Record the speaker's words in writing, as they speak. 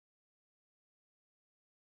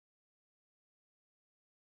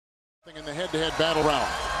In the head-to-head battle round.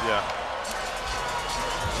 Yeah.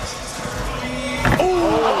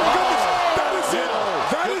 That is it.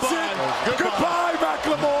 That is it. Goodbye,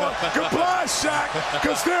 Macklemore. Goodbye, Shaq.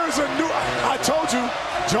 Because there is a new. I told you,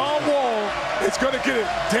 John Wall is going to get it.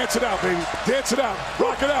 Dance it out, baby. Dance it out.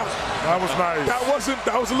 Rock it out. That was nice.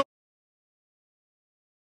 That was a little.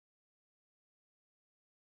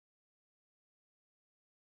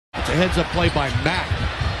 It's a heads-up play by Mack.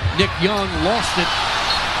 Nick Young lost it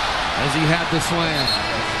as he had the slam.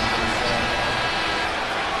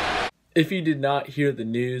 If you did not hear the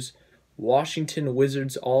news, Washington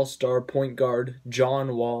Wizards all-star point guard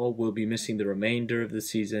John Wall will be missing the remainder of the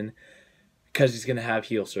season because he's going to have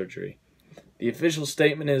heel surgery. The official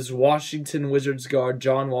statement is Washington Wizards guard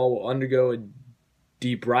John Wall will undergo a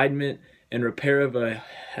debridement and repair of a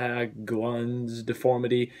Haglund's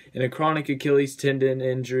deformity and a chronic Achilles tendon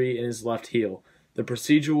injury in his left heel. The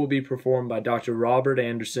procedure will be performed by Dr. Robert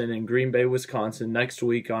Anderson in Green Bay, Wisconsin next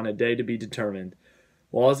week on a day to be determined.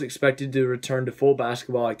 Wall is expected to return to full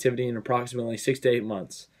basketball activity in approximately 6 to 8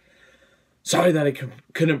 months. Sorry that I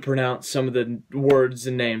couldn't pronounce some of the words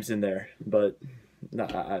and names in there, but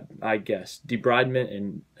I guess. Debridement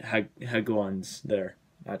and Haglund's there.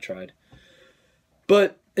 I tried.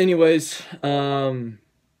 But anyways,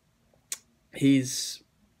 he's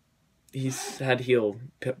had heel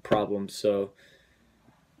problems, so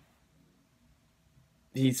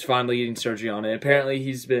he's finally getting surgery on it.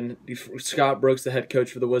 Apparently, Scott Brooks, the head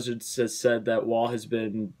coach for the Wizards, has said that Wall has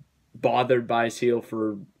been bothered by his heel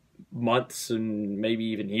for months and maybe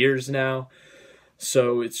even years now.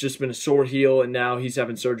 So it's just been a sore heel, and now he's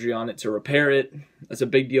having surgery on it to repair it. That's a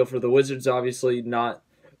big deal for the Wizards, obviously. Not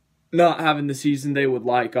having the season they would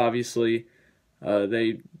like, obviously.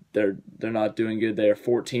 They're not doing good. They are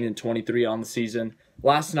 14-23 on the season.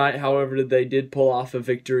 Last night, however, they did pull off a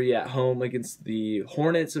victory at home against the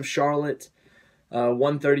Hornets of Charlotte,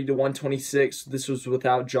 130-126. This was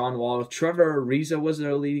without John Wall. Trevor Ariza was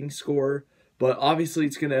their leading scorer, but obviously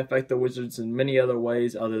it's going to affect the Wizards in many other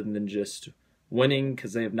ways other than just winning,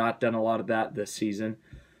 because they have not done a lot of that this season.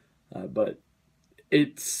 But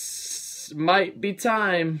it's might be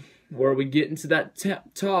time where we get into that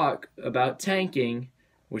talk about tanking,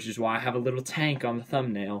 which is why I have a little tank on the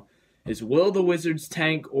thumbnail, is will the Wizards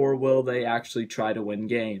tank or will they actually try to win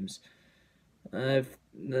games?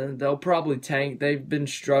 They'll probably tank. They've been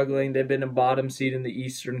struggling. They've been a bottom seed in the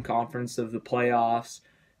Eastern Conference of the playoffs.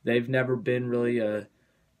 They've never been really a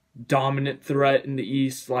dominant threat in the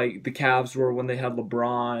East like the Cavs were when they had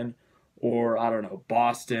LeBron, or, I don't know,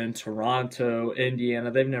 Boston, Toronto, Indiana.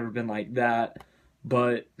 They've never been like that.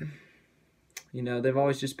 But, you know, they've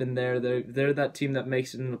always just been there. They're that team that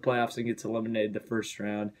makes it in the playoffs and gets eliminated the first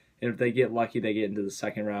round. And if they get lucky, they get into the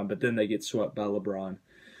second round. But then they get swept by LeBron.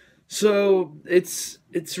 So it's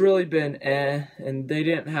really been and they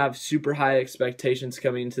didn't have super high expectations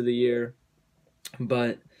coming into the year.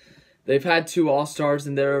 But they've had 2 All-Stars,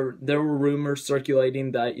 and there were rumors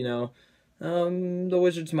circulating that, you know, the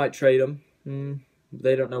Wizards might trade them.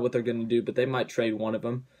 They don't know what they're going to do, but they might trade one of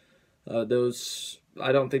them.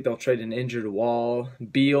 I don't think they'll trade an injured Wall.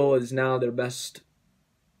 Beal is now their best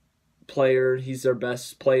player. He's their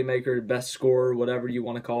best playmaker, best scorer, whatever you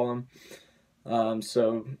want to call him.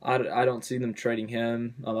 So I don't see them trading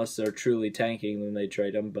him unless they're truly tanking. Then they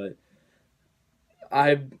trade him. But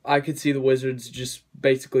I could see the Wizards just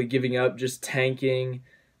basically giving up, just tanking.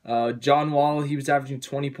 John Wall, he was averaging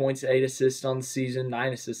 20 points, 8 assists on the season,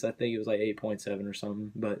 9 assists. I think it was like 8.7 or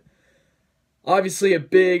something. But obviously a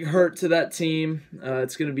big hurt to that team.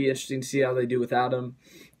 It's going to be interesting to see how they do without him.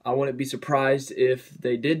 I wouldn't be surprised if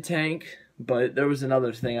they did tank, but there was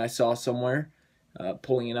another thing I saw somewhere,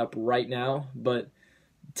 pulling it up right now. But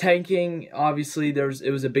tanking, obviously,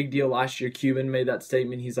 it was a big deal last year. Cuban made that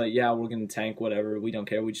statement. He's like, yeah, we're going to tank, whatever. We don't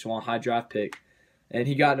care. We just want a high draft pick. And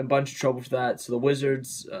he got in a bunch of trouble for that. So the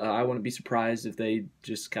Wizards, I wouldn't be surprised if they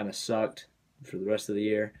just kind of sucked for the rest of the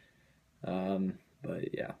year.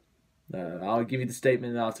 But, yeah. I'll give you the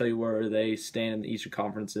statement, and I'll tell you where they stand in the Eastern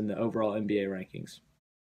Conference in the overall NBA rankings.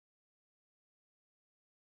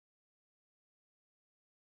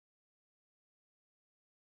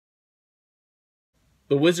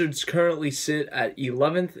 The Wizards currently sit at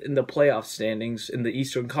 11th in the playoff standings in the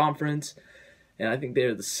Eastern Conference, and I think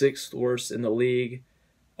they're the 6th worst in the league,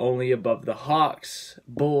 only above the Hawks,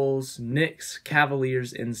 Bulls, Knicks,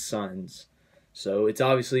 Cavaliers, and Suns. So it's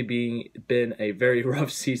obviously been a very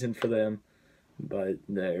rough season for them, but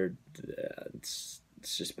it's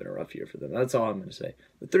just been a rough year for them. That's all I'm going to say.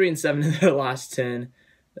 The 3-7 in their last 10.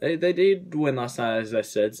 They did win last night, as I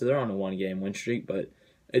said, so they're on a 1-game win streak, but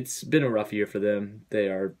it's been a rough year for them. They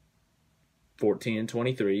are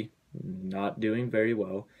 14-23. not doing very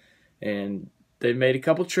well. And they made a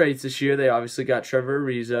couple trades this year. They obviously got Trevor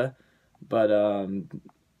Ariza, but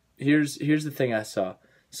here's the thing I saw.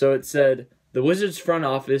 So it said, the Wizards front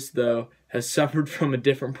office, though, has suffered from a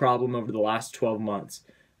different problem over the last 12 months.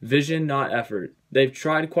 Vision, not effort. They've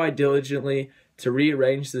tried quite diligently to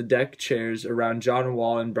rearrange the deck chairs around John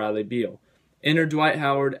Wall and Bradley Beal. Enter Dwight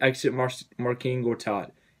Howard, exit Marcin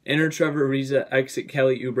Gortat. Enter Trevor Ariza, exit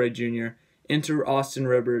Kelly Oubre Jr. Enter Austin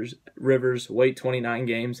Rivers, wait 29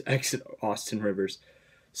 games, exit Austin Rivers.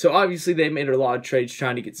 So obviously they made a lot of trades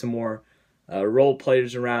trying to get some more role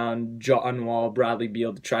players around John Wall, Bradley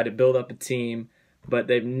Beal to try to build up a team, but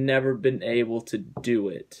they've never been able to do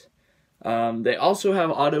it. They also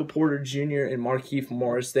have Otto Porter Jr. and Markieff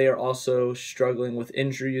Morris. They are also struggling with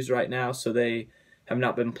injuries right now, so they have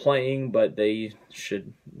not been playing, but they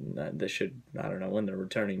should, I don't know when they're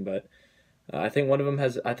returning, but I think one of them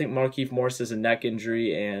has, I think Markieff Morris has a neck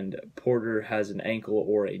injury and Porter has an ankle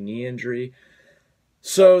or a knee injury.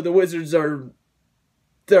 So the Wizards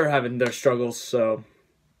they're having their struggles, so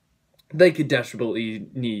they could desperately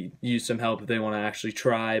use some help if they want to actually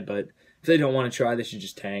try, but if they don't want to try, they should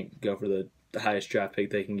just tank, go for the highest draft pick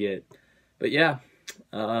they can get. But yeah,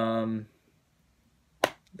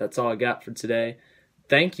 that's all I got for today.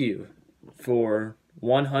 Thank you for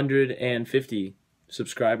 150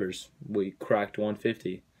 subscribers. We cracked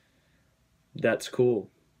 150. That's cool.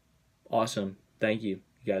 Awesome. Thank you.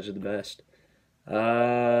 You guys are the best.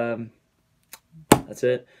 That's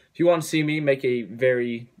it. If you want to see me make a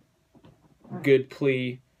very good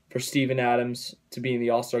plea for Steven Adams to be in the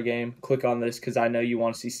All-Star game, click on this because I know you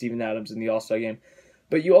want to see Steven Adams in the All-Star game.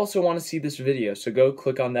 But you also want to see this video, so go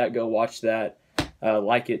click on that, go watch that.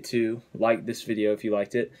 Like it too. Like this video if you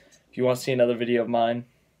liked it. If you want to see another video of mine,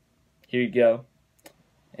 here you go.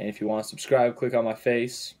 And if you want to subscribe, click on my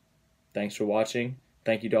face. Thanks for watching.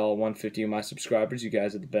 Thank you to all 150 of my subscribers. You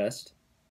guys are the best.